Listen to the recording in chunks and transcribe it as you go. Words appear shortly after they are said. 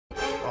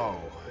Oh,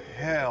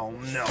 hell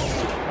no.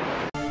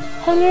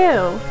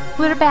 Hello,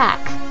 we're back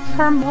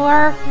for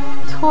more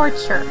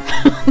torture.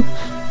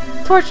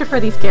 Torture for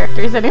these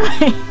characters, anyway.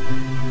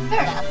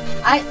 Fair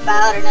enough. I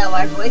don't know,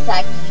 our voice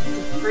acting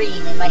is supreme.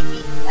 It might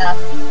be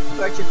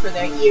torture for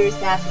their ears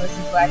to have to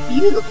listen to our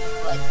beautiful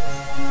voices.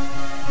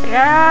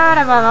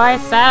 Beautiful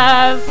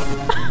voices!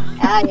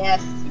 Ah,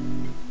 yes.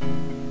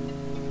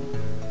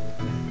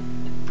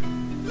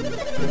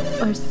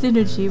 Our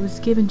synergy was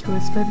given to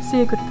us by the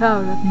sacred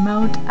power of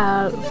Mount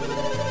Alf.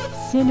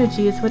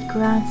 Synergy is what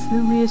grants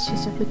the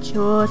wishes of the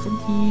chosen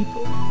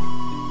people.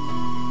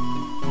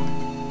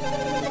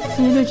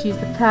 Synergy is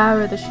the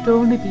power that should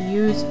only be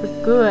used for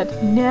good,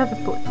 never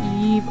for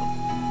evil.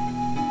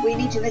 We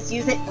need to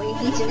misuse it. We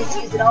need to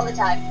misuse it all the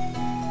time.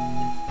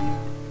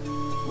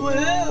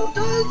 Well,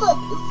 does up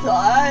the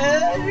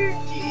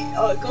synergy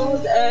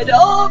goes and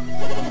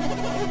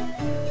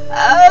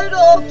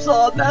ups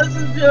are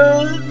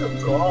messengers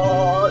of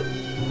God.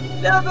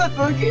 Never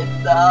forget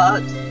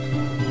that.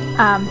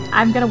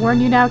 I'm gonna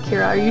warn you now,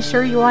 Kira. Are you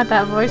sure you want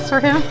that voice for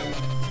him?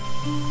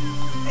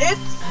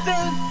 It's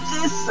been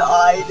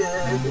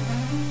decided.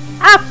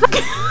 Ah, fuck!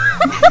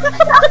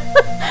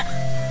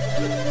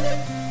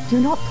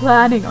 You're not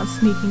planning on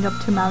sneaking up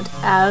to Mount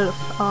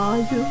Alf, are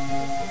you?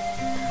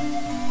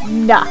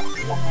 Nah.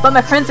 But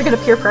my friends are gonna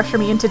peer pressure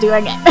me into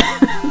doing it.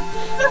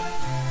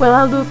 Well,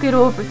 I'll look it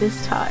over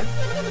this time.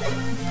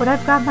 But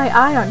I've got my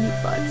eye on you,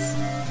 buds.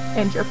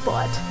 And your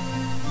butt.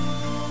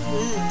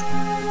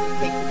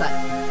 Take the butt.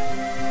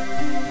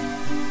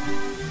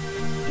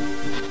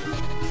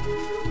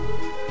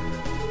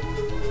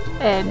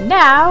 And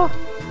now,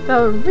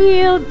 the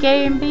real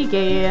game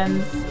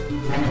begins.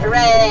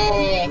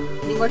 Hooray!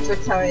 Any more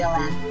tutorial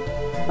land.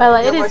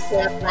 Well, No more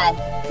setup land.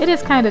 it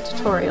is kind of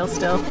tutorial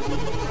still.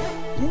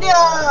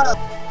 No!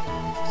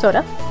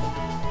 Soda?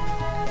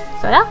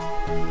 Soda?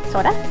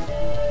 Soda?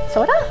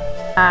 Soda?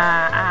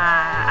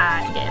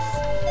 Yes.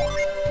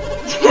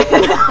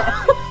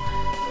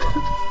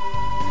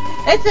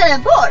 It's an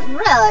important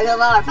relic of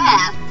our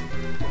path.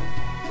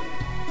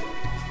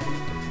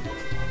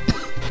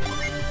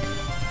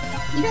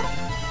 You know, I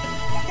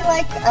feel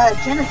like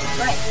Jenna's just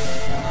right.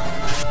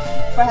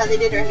 For how they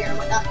did her hair and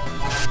whatnot.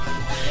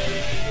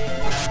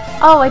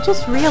 Oh, I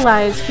just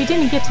realized we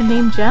didn't get to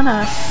name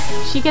Jenna.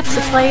 She gets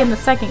to play in the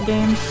second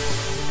game.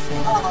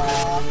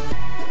 Aww.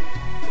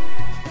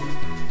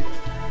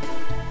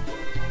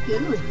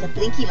 Ooh, it's a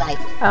blinky light.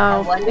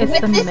 Oh, it's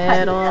the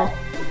middle.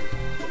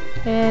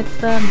 It's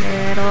the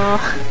middle.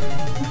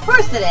 Of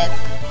course it is.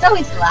 It's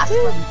always the last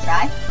one you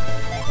try.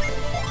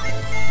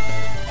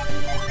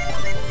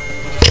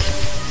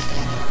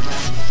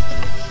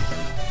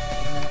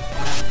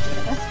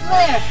 Best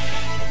flare.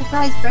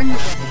 Surprise burner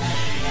doesn't have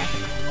flare.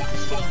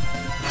 Shame.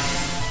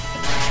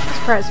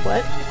 Surprise,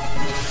 what?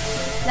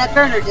 That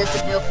burner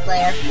doesn't know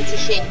flare. It's a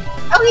shame.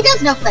 Oh, he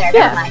does know flare.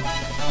 Yeah. Never mind.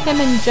 Him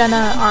and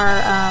Jenna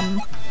are,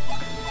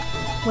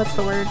 what's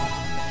the word?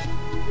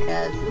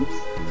 Cousins.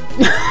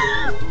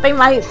 They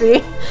might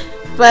be.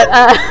 But,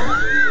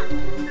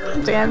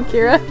 damn,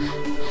 Kira.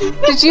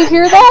 Did you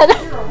hear that?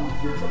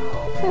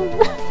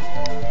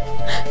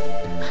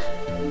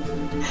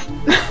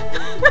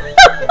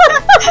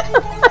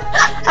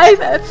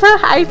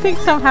 I think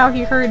somehow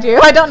he heard you.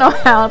 I don't know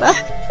how, though.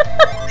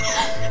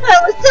 I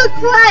was so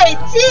quiet,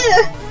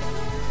 too!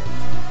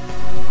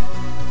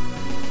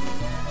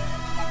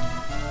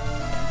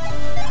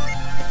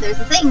 There's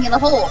a thing in the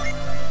hole.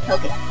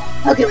 Poke it.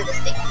 Poke it with a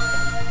stick.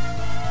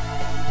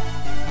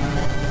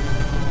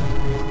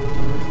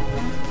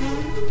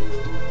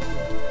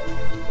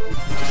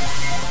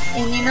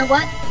 And you know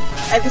what?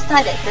 I've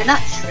decided they're not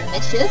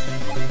shrimmishes.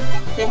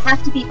 They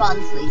have to be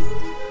Bonsleys.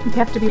 You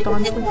have to be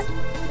Bonsleys.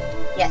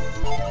 Yes.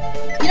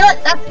 You know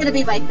what? That's gonna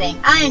be my thing.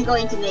 I am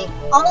going to name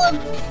all of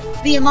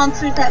the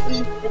monsters that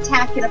we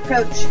attack and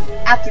approach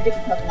after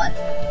different Pokemon.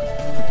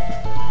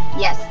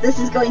 Yes, this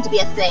is going to be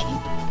a thing.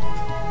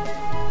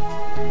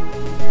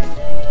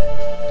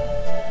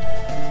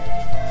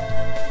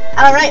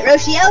 Alright,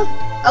 Roshio.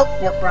 Oh,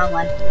 nope, wrong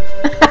one.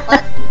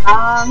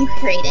 Wrong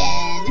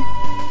Kraden.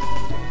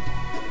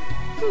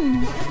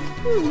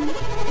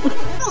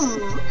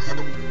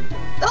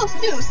 Those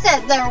two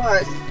said there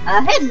was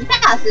a hidden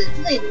passage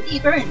leading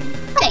deeper into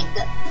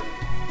Sanctum.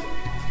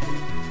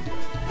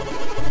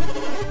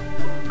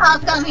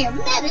 I've come here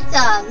many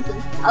times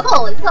and I've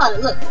always thought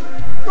it looked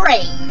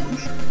strange.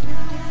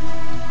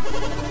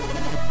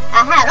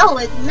 I had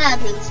always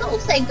imagined Soul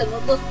Sanctum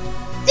would look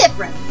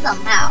different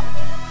somehow.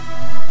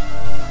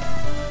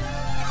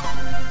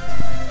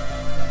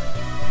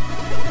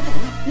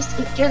 You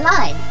skipped your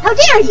line. How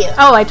dare you!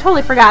 Oh, I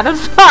totally forgot. I'm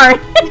sorry.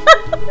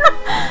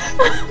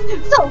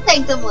 Soul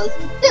Sanctum was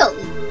built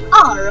in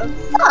honor of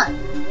the sun.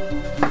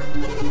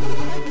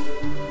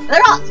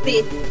 There ought to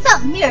be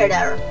something here to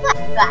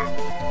reflect that.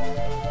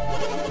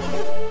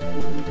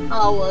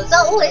 I was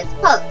always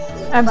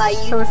puzzled by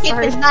you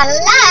skipping my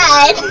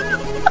line.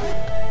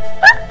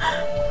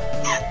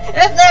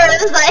 If there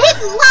is a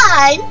hidden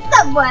line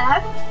somewhere,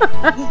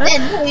 then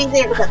maybe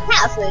there's a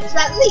passage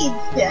that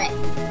leads to it.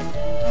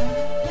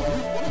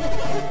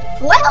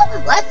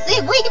 Well, let's see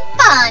if we can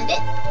find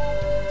it.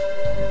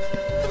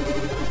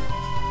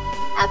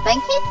 I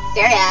think he's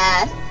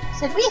serious.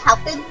 Should we help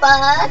him,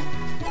 bud?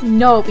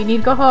 No, we need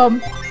to go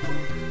home.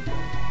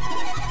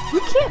 We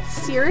can't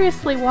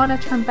seriously want to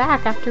turn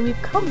back after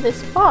we've come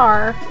this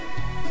far.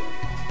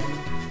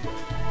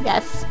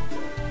 Yes.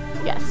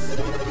 Yes.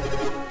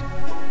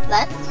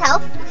 Let's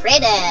help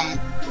Kraden.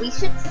 We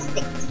should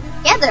stick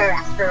together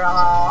after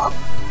all.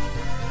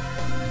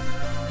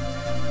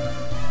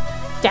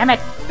 Damn it!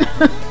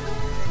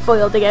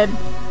 Foiled again.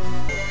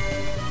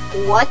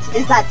 What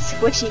is that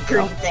squishy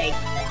green thing?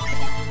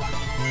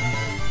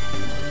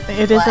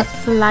 It is a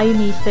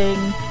slimy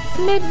thing.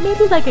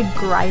 Maybe like a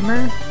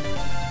Grimer?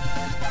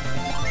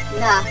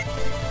 Nah.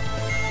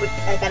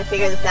 I gotta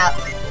figure this out.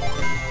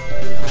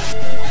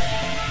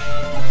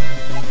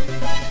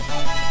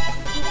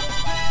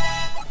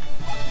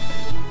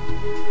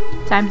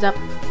 Time's up.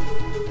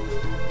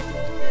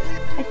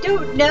 I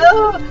don't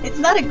know! It's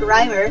not a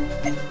Grimer.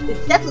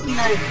 It's definitely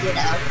not a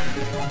Ditto.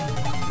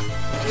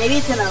 Maybe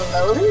it's an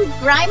Alolan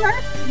Grimer?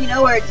 You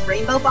know, where it's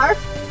Rainbow Barf?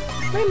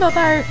 Rainbow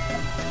Barf!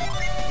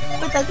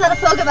 But that's not a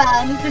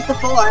Pokemon, it's just a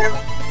form.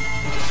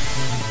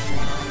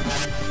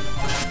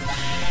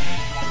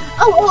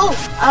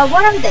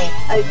 What are they?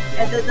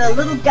 The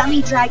little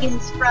gummy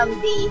dragons from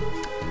the...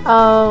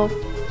 Oh.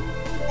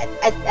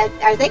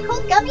 Are they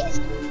called gummies?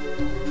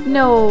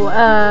 No,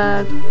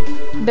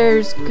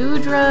 there's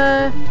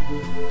Goodra.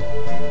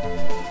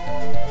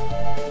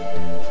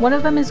 One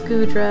of them is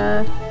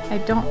Goodra.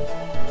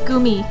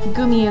 Goomy.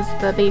 Goomy is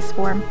the base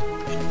form.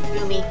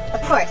 Goomy,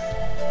 of course.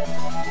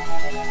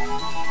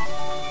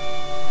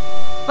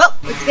 Well,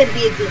 it's gonna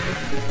be a Goomy.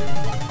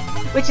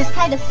 Which is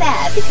kind of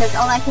sad, because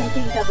all I can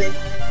think of is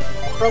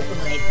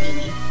Vocaloid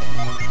Goomy.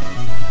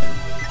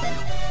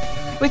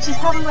 Which is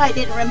probably why I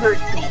didn't remember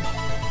its name.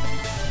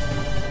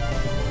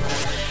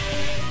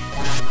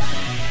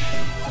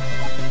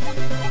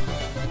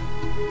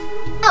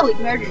 Now we've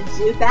murdered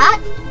Zubat,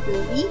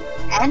 Goomy,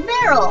 and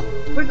Meryl.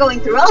 We're going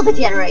through all the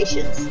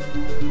generations.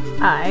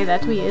 Aye,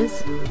 that we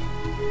is.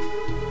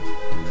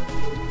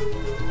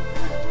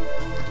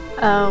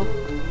 Oh.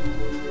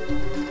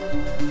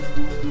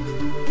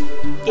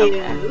 Ew.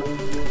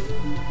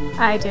 Okay.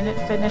 I didn't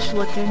finish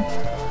looking.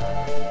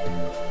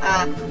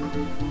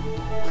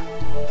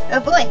 Oh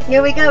boy,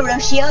 here we go,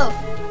 Roshio.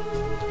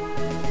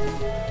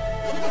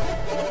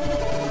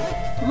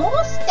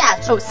 More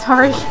statues. Oh,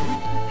 sorry.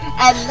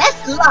 And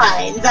less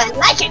lines, I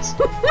like it!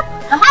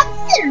 Perhaps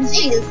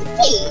synergy is the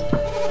key.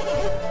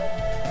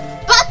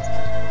 But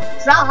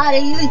try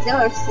to use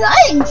your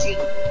synergy.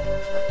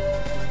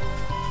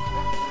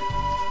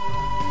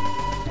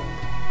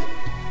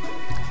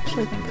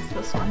 Actually, I think it's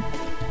this one.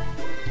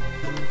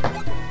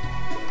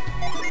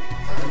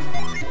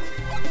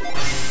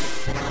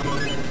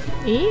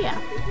 Yeah.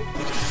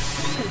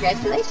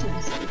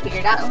 Congratulations, you figured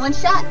it out in one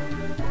shot.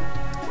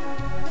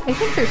 I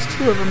think there's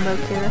two of them though,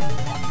 Kira.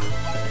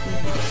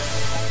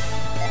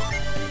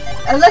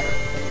 Oh look,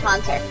 it's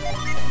Haunter.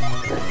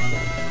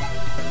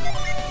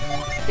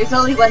 There's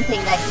only one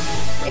thing that can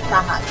be, it's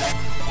a Haunter.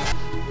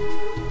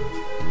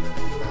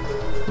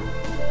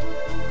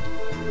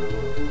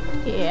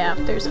 Yeah,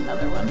 there's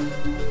another one.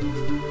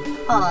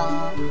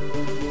 Aww.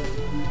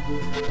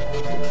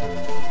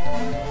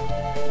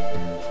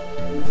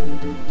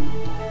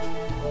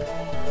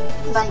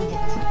 Find it.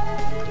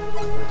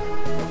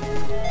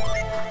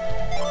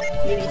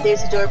 Maybe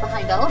there's a door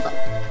behind all of them.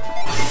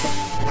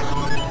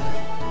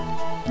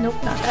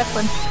 Nope, not that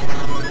one.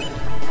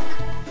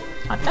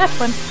 Not that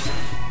one.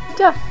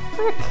 The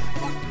frick?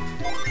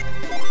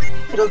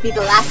 It'll be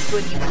the last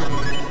one you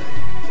move.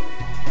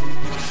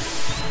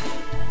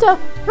 The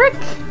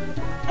frick?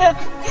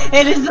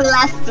 It is the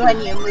last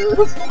one you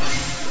move.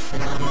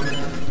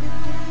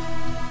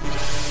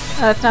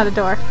 Oh, that's not a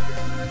door.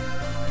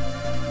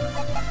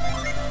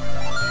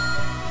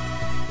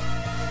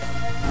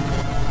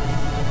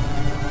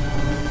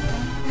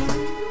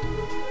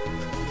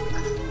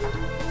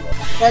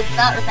 Does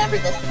not remember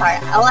this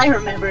part. All I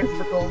remember is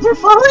the boulder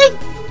falling.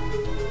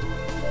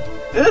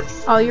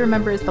 Oops. All you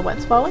remember is the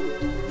what's falling?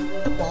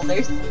 The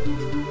boulders.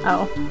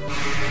 Oh.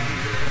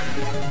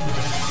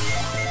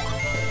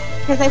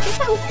 Because I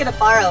think I was gonna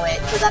borrow it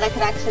so that I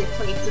could actually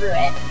play through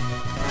it.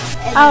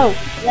 And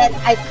then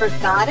I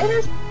forgot it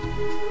or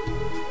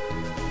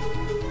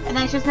and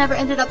I just never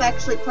ended up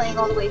actually playing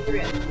all the way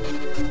through.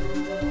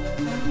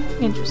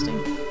 Interesting.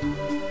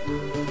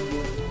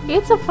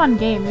 It's a fun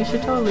game. We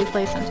should totally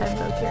play sometime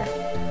though, Kira.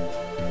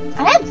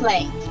 I am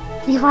playing.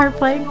 You are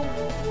playing?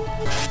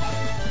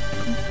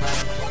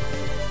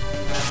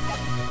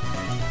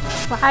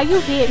 Why are you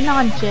hitting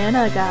on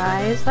Jenna,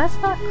 guys? That's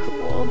not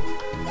cool.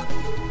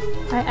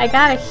 I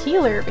got a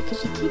healer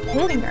because you keep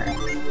hitting her.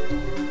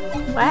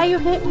 Why are you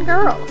hitting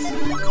girls?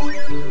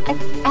 I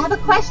have a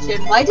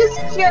question. Why does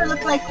Kira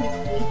look like he's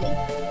sneezing?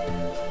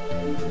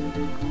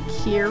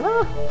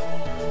 Kira?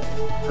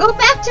 Go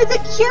back to the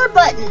cure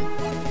button!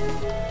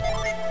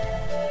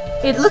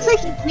 It looks like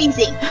he's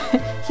sneezing.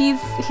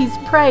 he's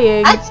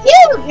praying. That's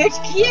you! You're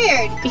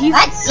cured!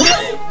 That's you!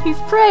 He's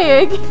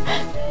praying.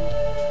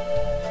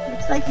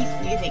 like he's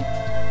sneezing.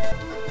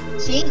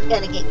 She ain't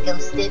gonna get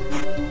ghosted.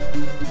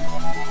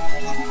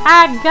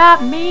 I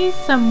got me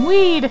some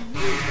weed.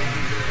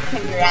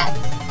 Congrats.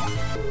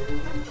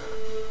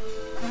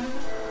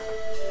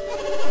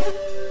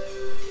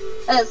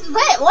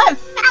 What a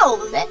foul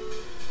was it?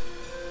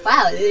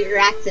 Wow, your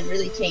accent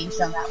really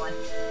changed on that one.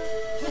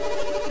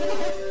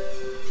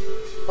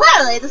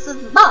 Clearly, this is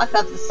the mark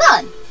of the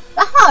sun,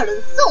 the heart of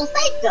the soul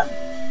sanctum.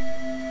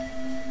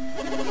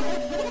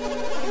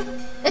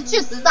 It's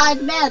just as I'd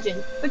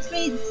imagined, which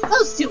means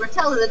those two were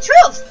telling the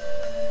truth.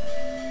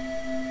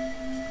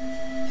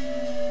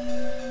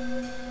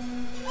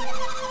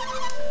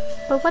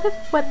 But what if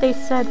what they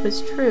said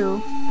was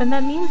true? Then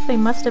that means they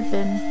must have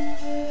been...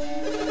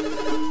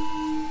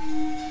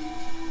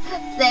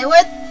 They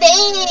were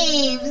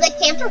thieves that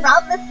came to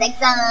rob the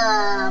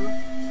sanctum.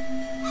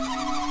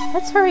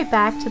 Let's hurry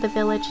back to the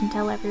village and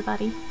tell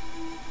everybody.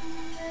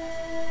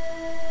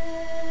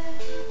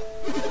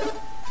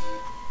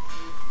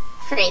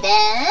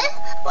 Kraden,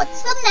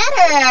 what's the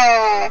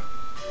matter?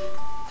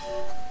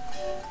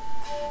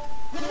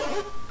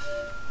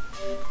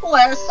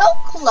 We're so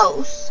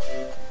close.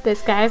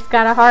 This guy's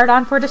got a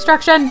hard-on for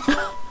destruction.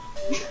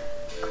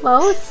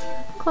 Close?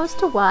 Close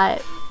to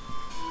what?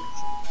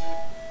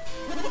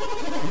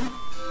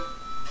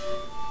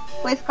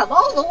 We've come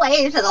all the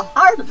way to the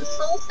heart of the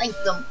soul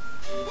sanctum.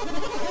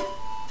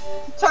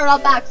 To turn our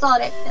backs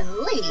on it and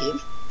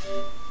leave.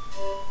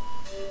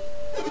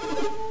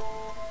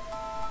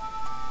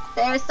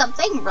 There's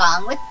something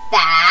wrong with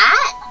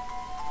that?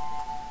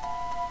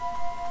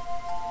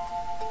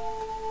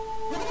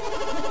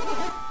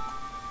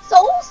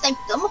 Soul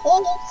Sanctum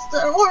holds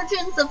the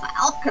origins of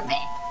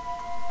alchemy.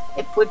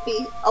 It would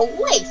be a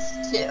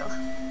waste to.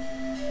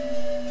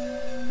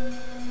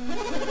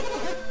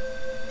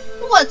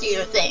 What do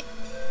you think?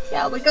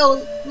 Shall we go a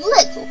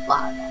little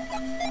farther?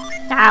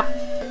 Stop.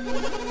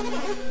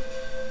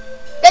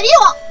 Then you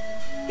all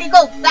can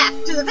go back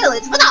to the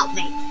village without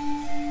me.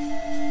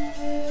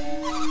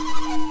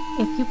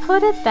 If you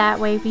put it that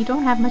way, we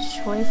don't have much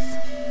choice.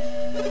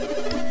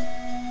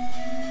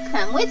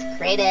 Come with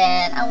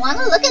Kraden. I want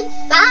to look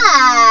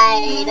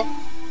inside.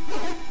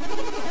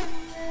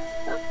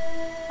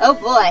 Oh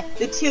boy,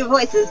 the two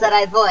voices that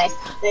I voiced,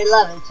 they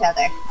love each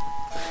other.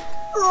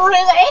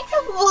 Really?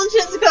 We'll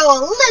just go a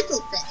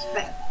little bit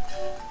further.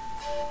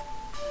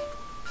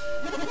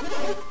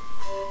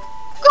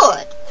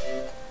 Good.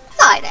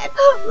 Decided.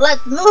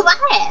 Let's move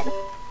ahead.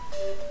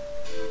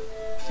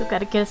 You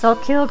gotta get us all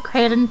killed,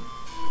 Kraden.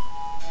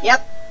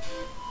 Yep.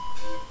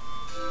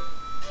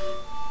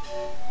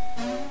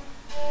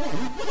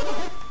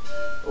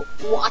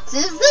 What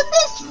is in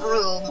this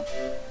room?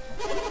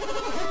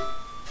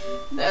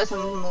 There's a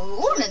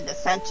moon in the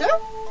center.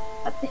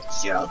 A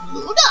picture of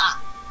Luna.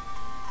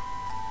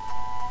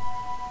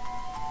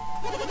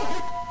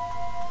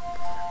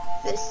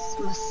 This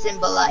must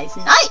symbolize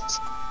night.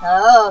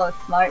 Oh,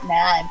 smart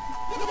man.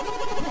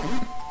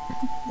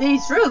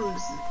 These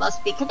rooms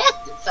must be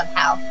connected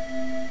somehow.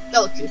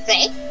 Don't you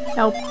think?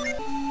 Nope.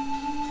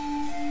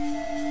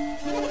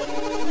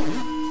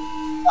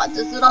 What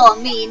does it all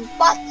mean,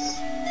 Butts?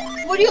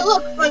 Would you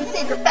look for the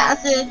secret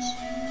passage?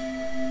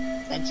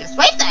 Then just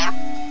wait there.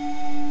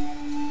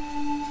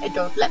 And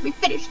don't let me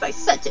finish my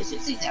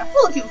sentences either.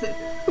 Hold you.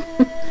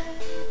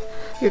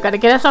 You gotta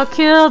get us all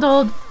killed,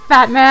 old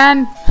fat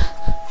man.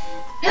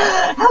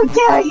 How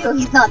dare you?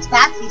 He's not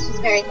fat, he's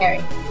just very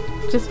hairy.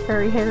 Just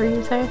very hairy,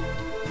 you say?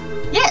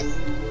 Yes,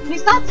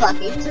 he's not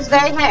fluffy, he's just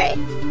very hairy.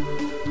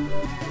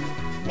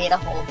 Made a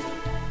hole.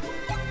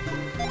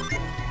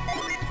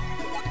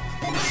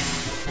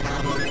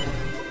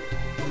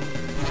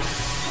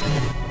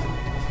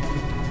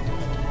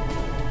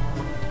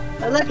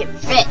 Oh, look, it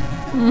fit.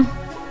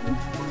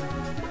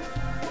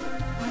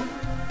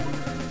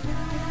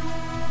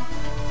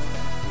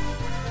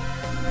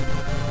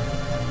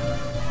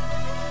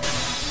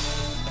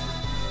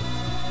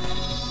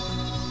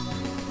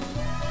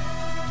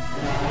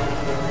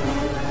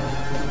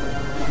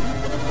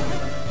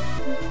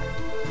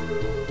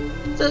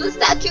 So the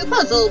statue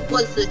puzzle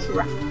was the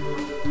trap.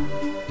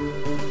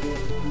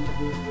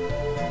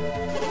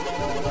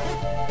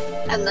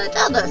 And that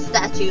other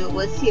statue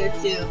was here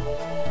to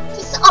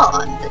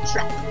disarm the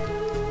trap.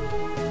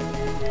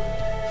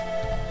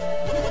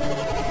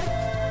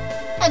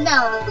 And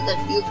now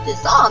that you've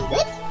disarmed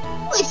it,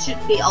 we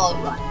should be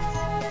alright.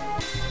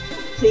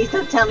 Please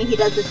don't tell me he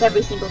does this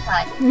every single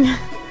time.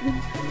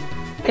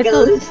 I'm gonna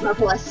lose my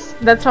voice.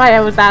 That's why I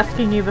was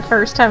asking you the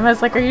first time. I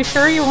was like, are you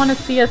sure you want to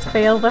see us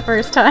fail the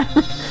first time?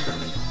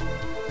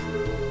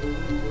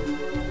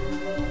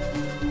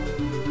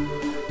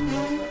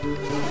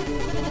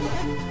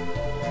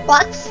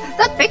 But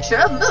that picture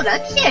of Luna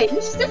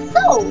changed the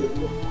soul!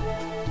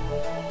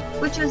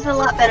 Which was a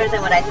lot better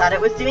than what I thought it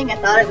was doing. I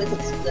thought it was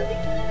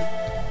exploding.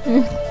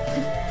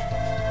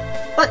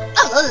 But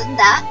other than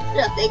that,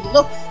 nothing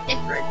looks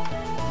different.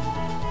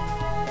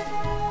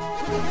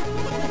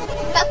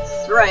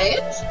 That's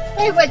strange.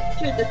 They went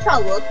to the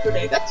trouble of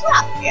putting a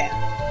trap here.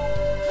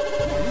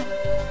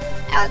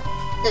 And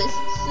this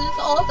is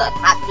all that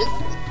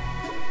happened.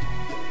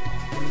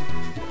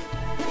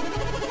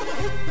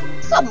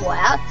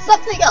 somewhere,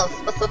 something else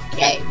must have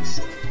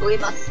changed. We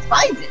must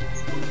find it.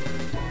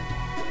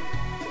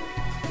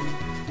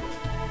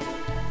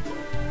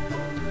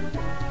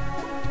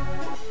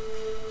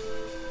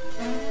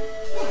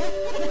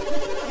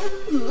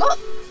 Look!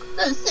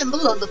 The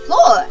symbol on the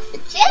floor!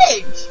 It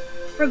changed!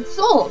 From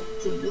Soul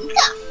to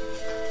Luca!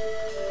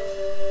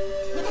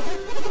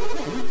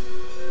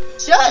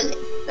 Surely,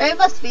 there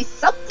must be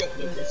something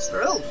in this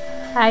room.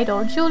 Why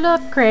don't you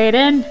look,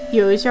 Kraden?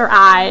 Use your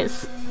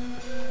eyes.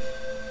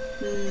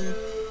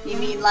 You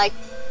mean like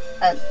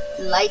a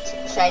light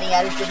shining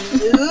out of the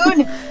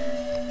moon?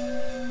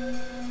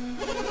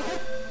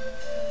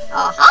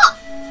 Aha!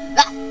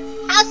 That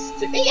has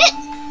to be it!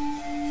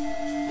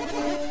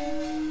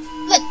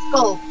 Let's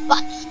go,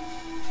 Butch!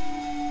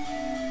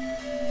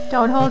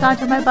 Don't hold on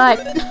to my butt.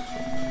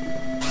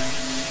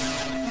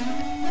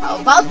 How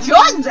about your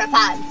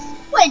underpants?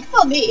 Wait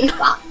for me,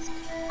 Butch!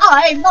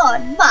 I'm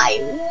on my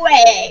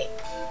way!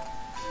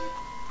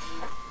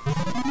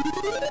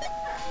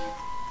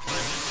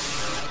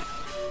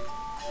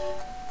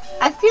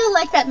 I feel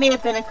like that may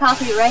have been a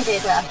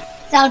copyrighted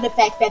sound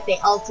effect that they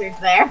altered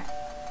there.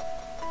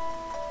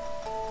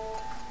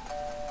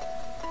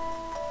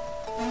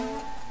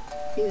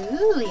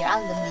 Ooh, you're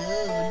on the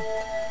moon.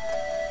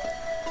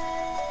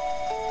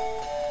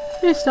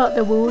 It's not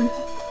the moon.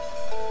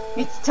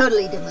 It's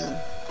totally the moon.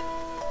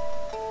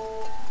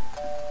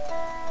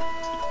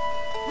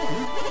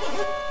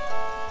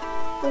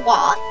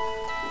 What?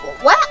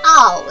 Where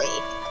are we?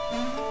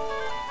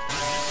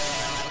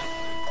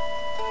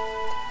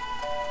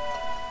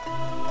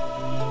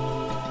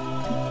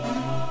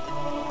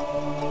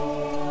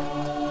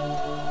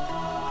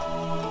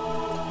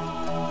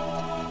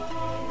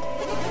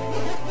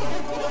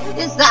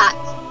 Is that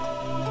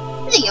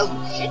the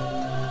ocean?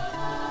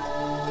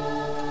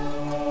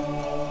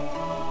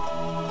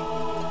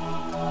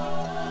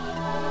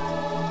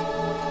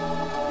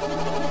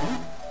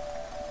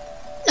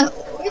 No,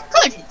 it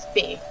couldn't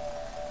be.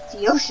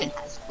 The ocean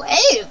has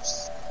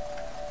waves.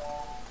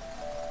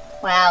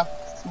 Wow,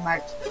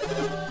 smart.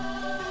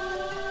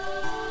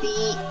 The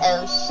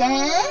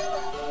ocean?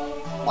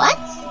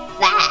 What's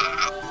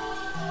that?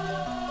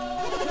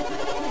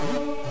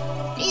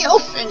 The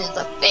ocean is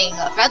a thing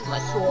of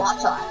endless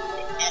water at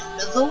the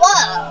end of the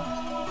world.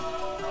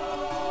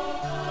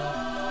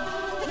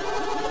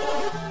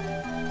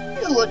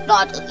 You would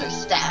not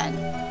understand.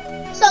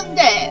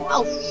 Someday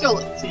I'll show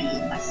it to you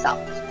myself.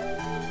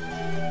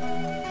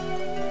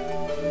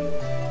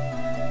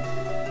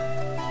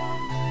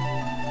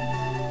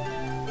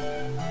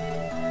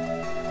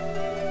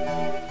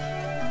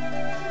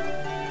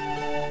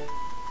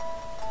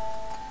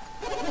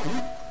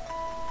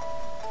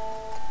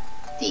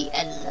 The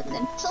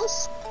elemental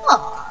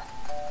star.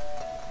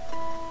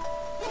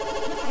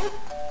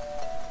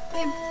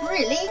 It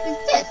really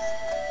exists.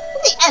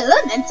 The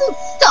elemental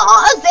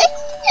stars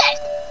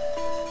exist.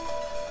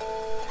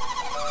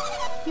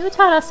 You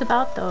taught us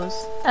about those.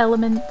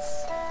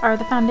 Elements are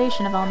the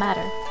foundation of all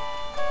matter.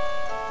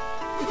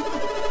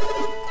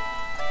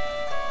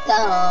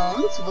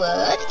 Stones,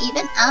 wood,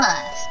 even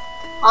us.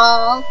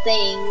 All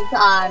things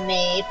are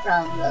made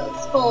from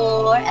those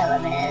 4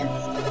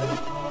 elements.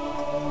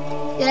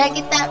 Did I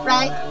get that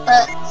right?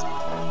 But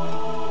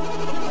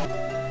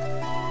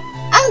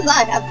as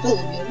I have told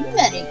you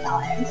many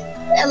times,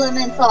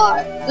 elements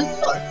are the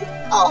source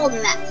of all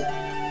matter.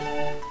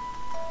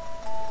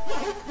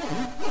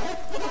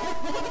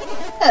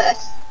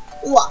 Earth,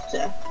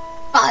 water,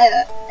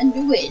 fire,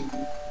 and wind.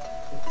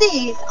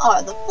 These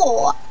are the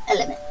 4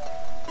 elements.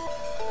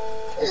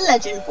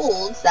 Legend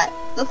holds that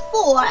the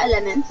 4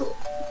 elemental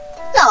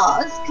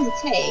stars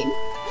contain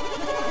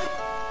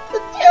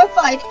the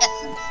purified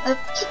essence of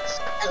each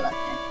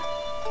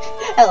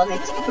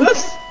element.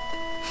 Oops!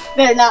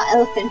 They're not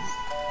elephants.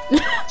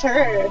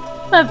 Turd.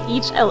 Of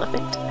each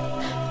elephant.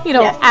 You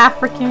know, yes.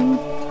 African,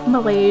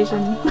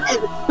 Malaysian,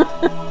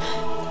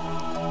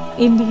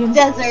 Indian.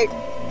 Desert.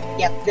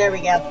 Yep, there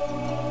we go.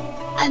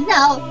 And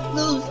now,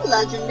 those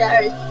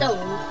legendary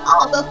stones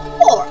are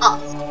before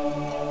us.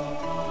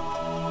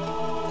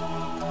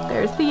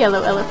 There's the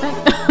yellow elephant.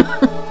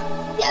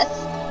 Yes.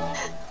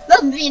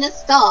 The Venus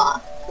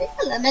star. The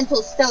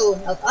elemental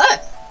stone of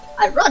Earth.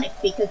 Ironic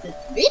because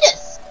it's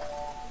Venus.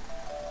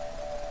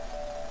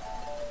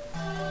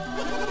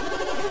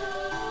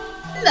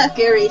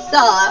 Mercury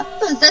star,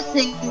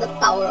 possessing the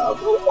power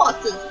of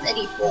water's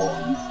many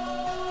forms.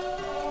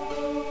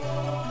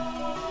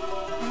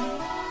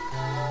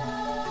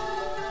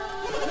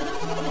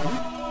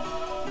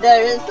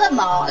 There is the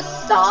Mars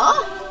star,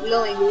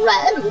 glowing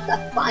red with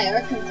the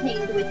fire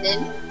contained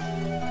within.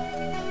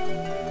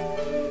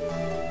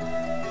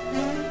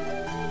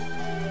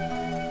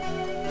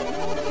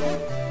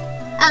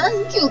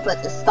 And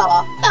Jupiter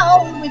star,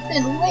 found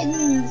within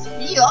wind's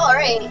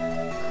fury.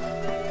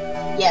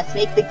 Yes,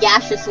 make the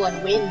gaseous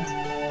one wind.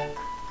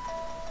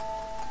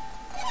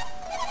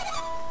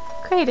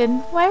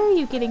 Kraden, why are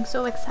you getting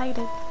so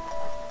excited?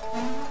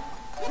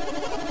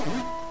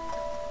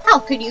 How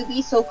could you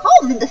be so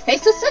calm in the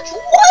face of such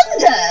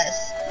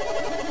wonders?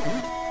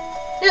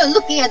 You're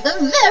looking at the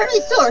very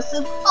source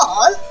of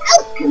all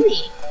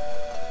alchemy!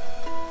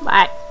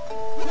 What?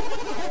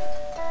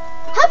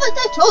 Haven't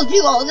I told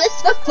you all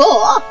this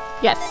before?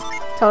 Yes,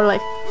 totally.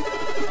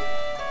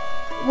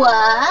 What?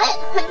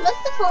 I must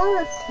have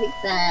fallen asleep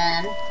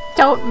then.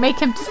 Don't make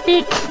him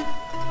speak!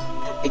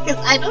 Because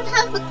I don't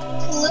have a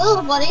clue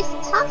of what he's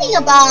talking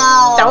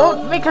about!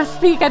 Don't make him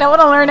speak, I don't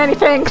want to learn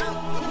anything!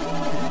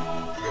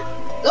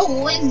 The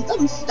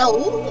wisdom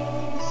stone!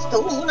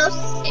 Stone of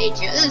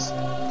sages!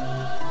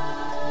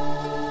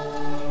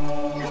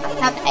 I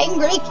have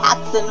angry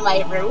cats in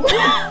my room!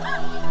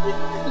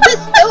 The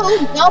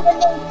stone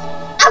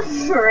dominates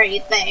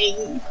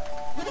everything!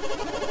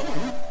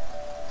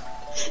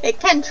 It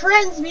can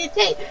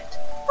transmutate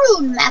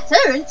rude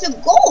matter into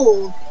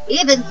gold,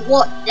 even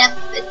thwart death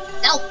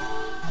itself.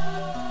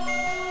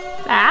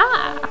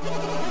 Ah!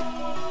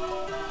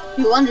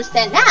 You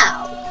understand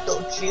now,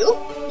 don't you?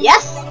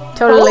 Yes?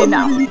 Totally Oh,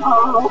 no.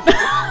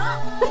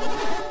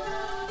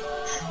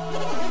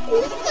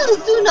 You still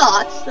do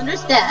not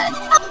understand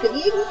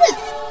alchemy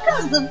exists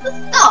because of the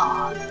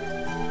stars.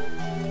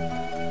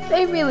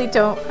 They really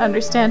don't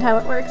understand how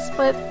it works,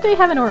 but they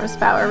have enormous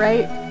power,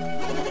 right?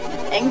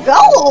 And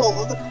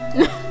gold!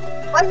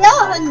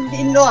 Beyond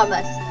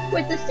enormous.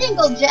 With a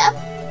single gem,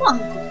 one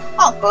can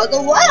conquer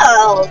the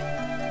world.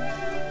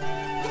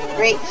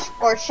 Great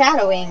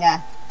foreshadowing,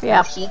 Yep.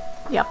 Yoshi.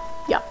 Yep.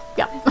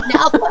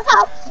 Now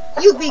perhaps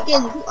you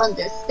begin to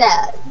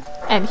understand.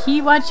 And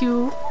he wants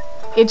you...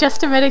 In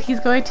just a minute, he's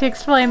going to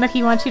explain that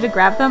he wants you to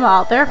grab them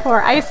all.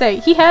 Therefore, I say,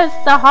 he has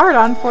the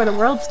hard-on for the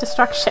world's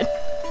destruction.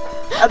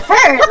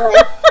 Apparently.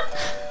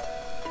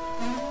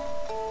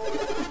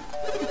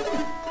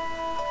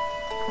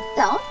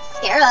 Don't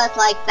scare us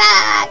like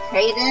that,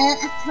 Kraden.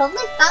 I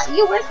totally thought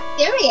you were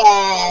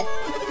serious.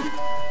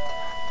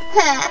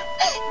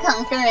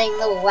 Conquering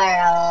the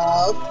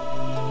world.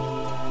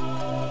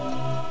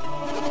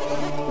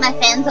 My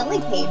fans only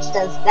page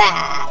does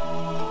that.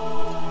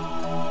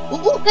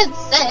 Who can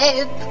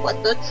say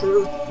what the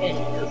truth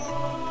is?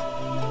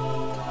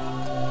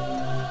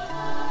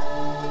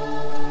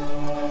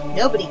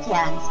 Nobody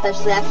can,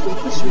 especially after we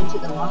push you into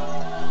the water.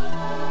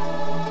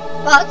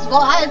 That's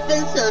why I've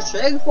been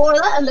searching for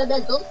the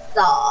elemental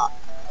star.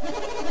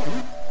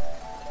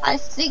 I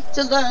seek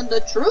to learn the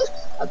truth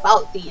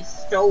about these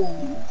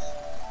stones.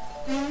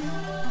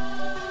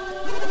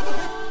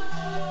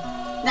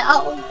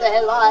 Now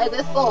they lie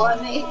before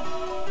me.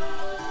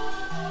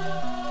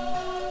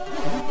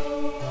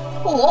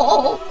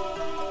 Whoa!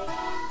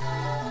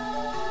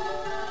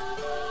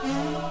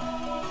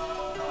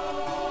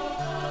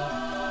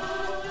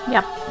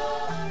 Yep.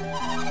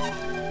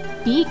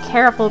 Be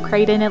careful,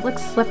 Kraden. It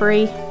looks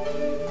slippery.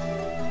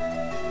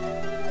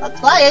 That's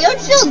why your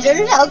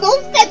children shall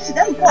go fetch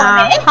them for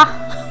me.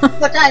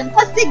 But I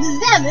must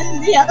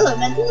examine the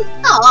elemental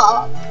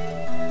star.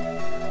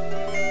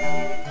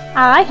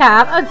 I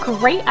have a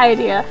great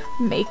idea.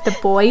 Make the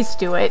boys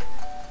do it.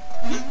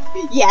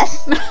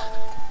 Yes.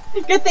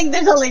 Good thing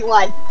there's only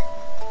one.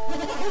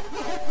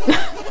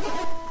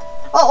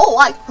 Oh,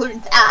 I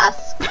couldn't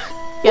ask.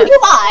 Yes. Would you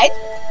mind?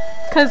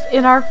 Because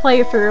in our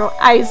playthrough,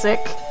 Isaac,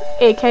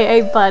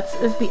 aka Butts,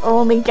 is the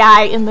only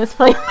guy in this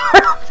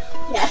playthrough.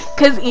 Yes.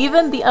 Because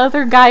even the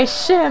other guy,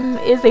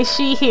 Shim, is a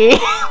she-he.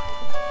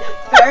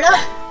 Fair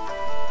enough.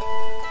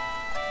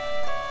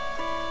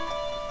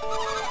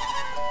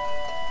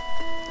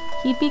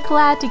 He'd be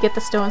glad to get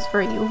the stones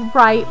for you,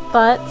 right,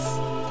 Butts?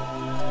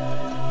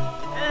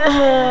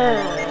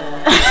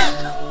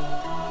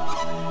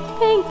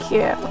 Thank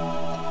you.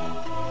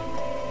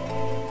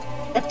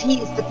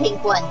 Appease the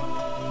pink one.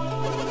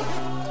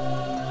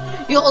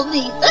 You'll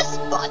need this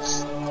much.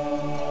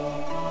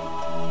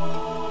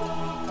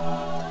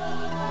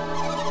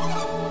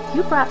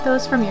 You brought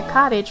those from your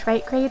cottage,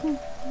 right, Kraden?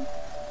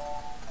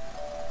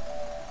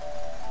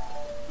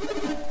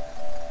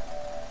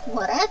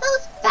 What are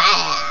those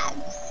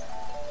bags?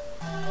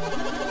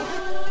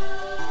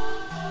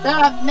 They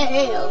are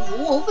made of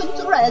woven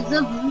threads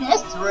of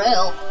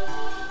mithril.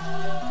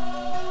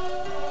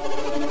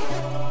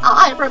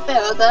 I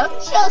prepare them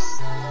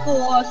just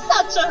for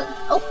such an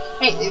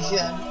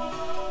occasion.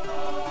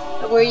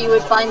 Where you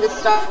would find the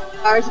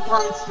stars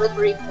upon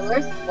slippery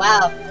pillars?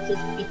 Wow,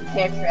 just be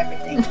prepared for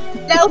everything.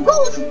 Now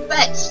go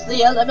fetch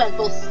the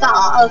elemental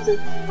stars and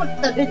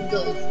put them in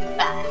those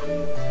bags.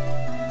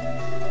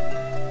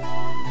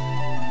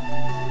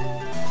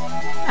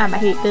 I'ma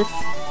hate this.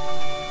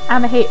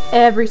 I'ma hate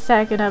every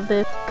second of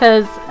this.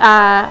 Cause,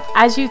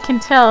 as you can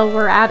tell,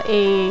 we're at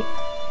a...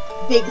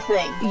 big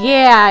thing.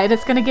 Yeah, and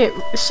it's gonna get...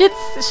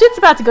 Shit's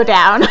about to go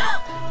down.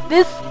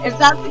 This... If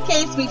that's the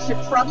case, we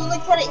should probably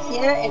cut it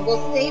here, and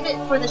we'll save it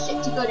for the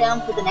shit to go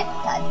down for the next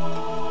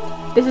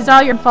time. This is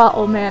all your fault,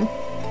 old man.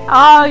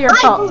 All your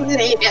I fault.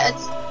 believe it.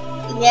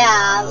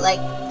 Yeah,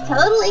 like,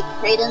 totally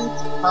Kraden's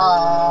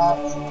fault.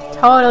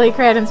 Totally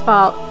Kraden's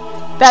fault.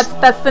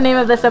 That's the name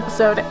of this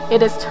episode.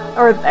 It is,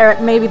 or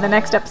maybe the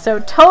next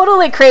episode.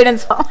 Totally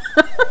Kraden's fault.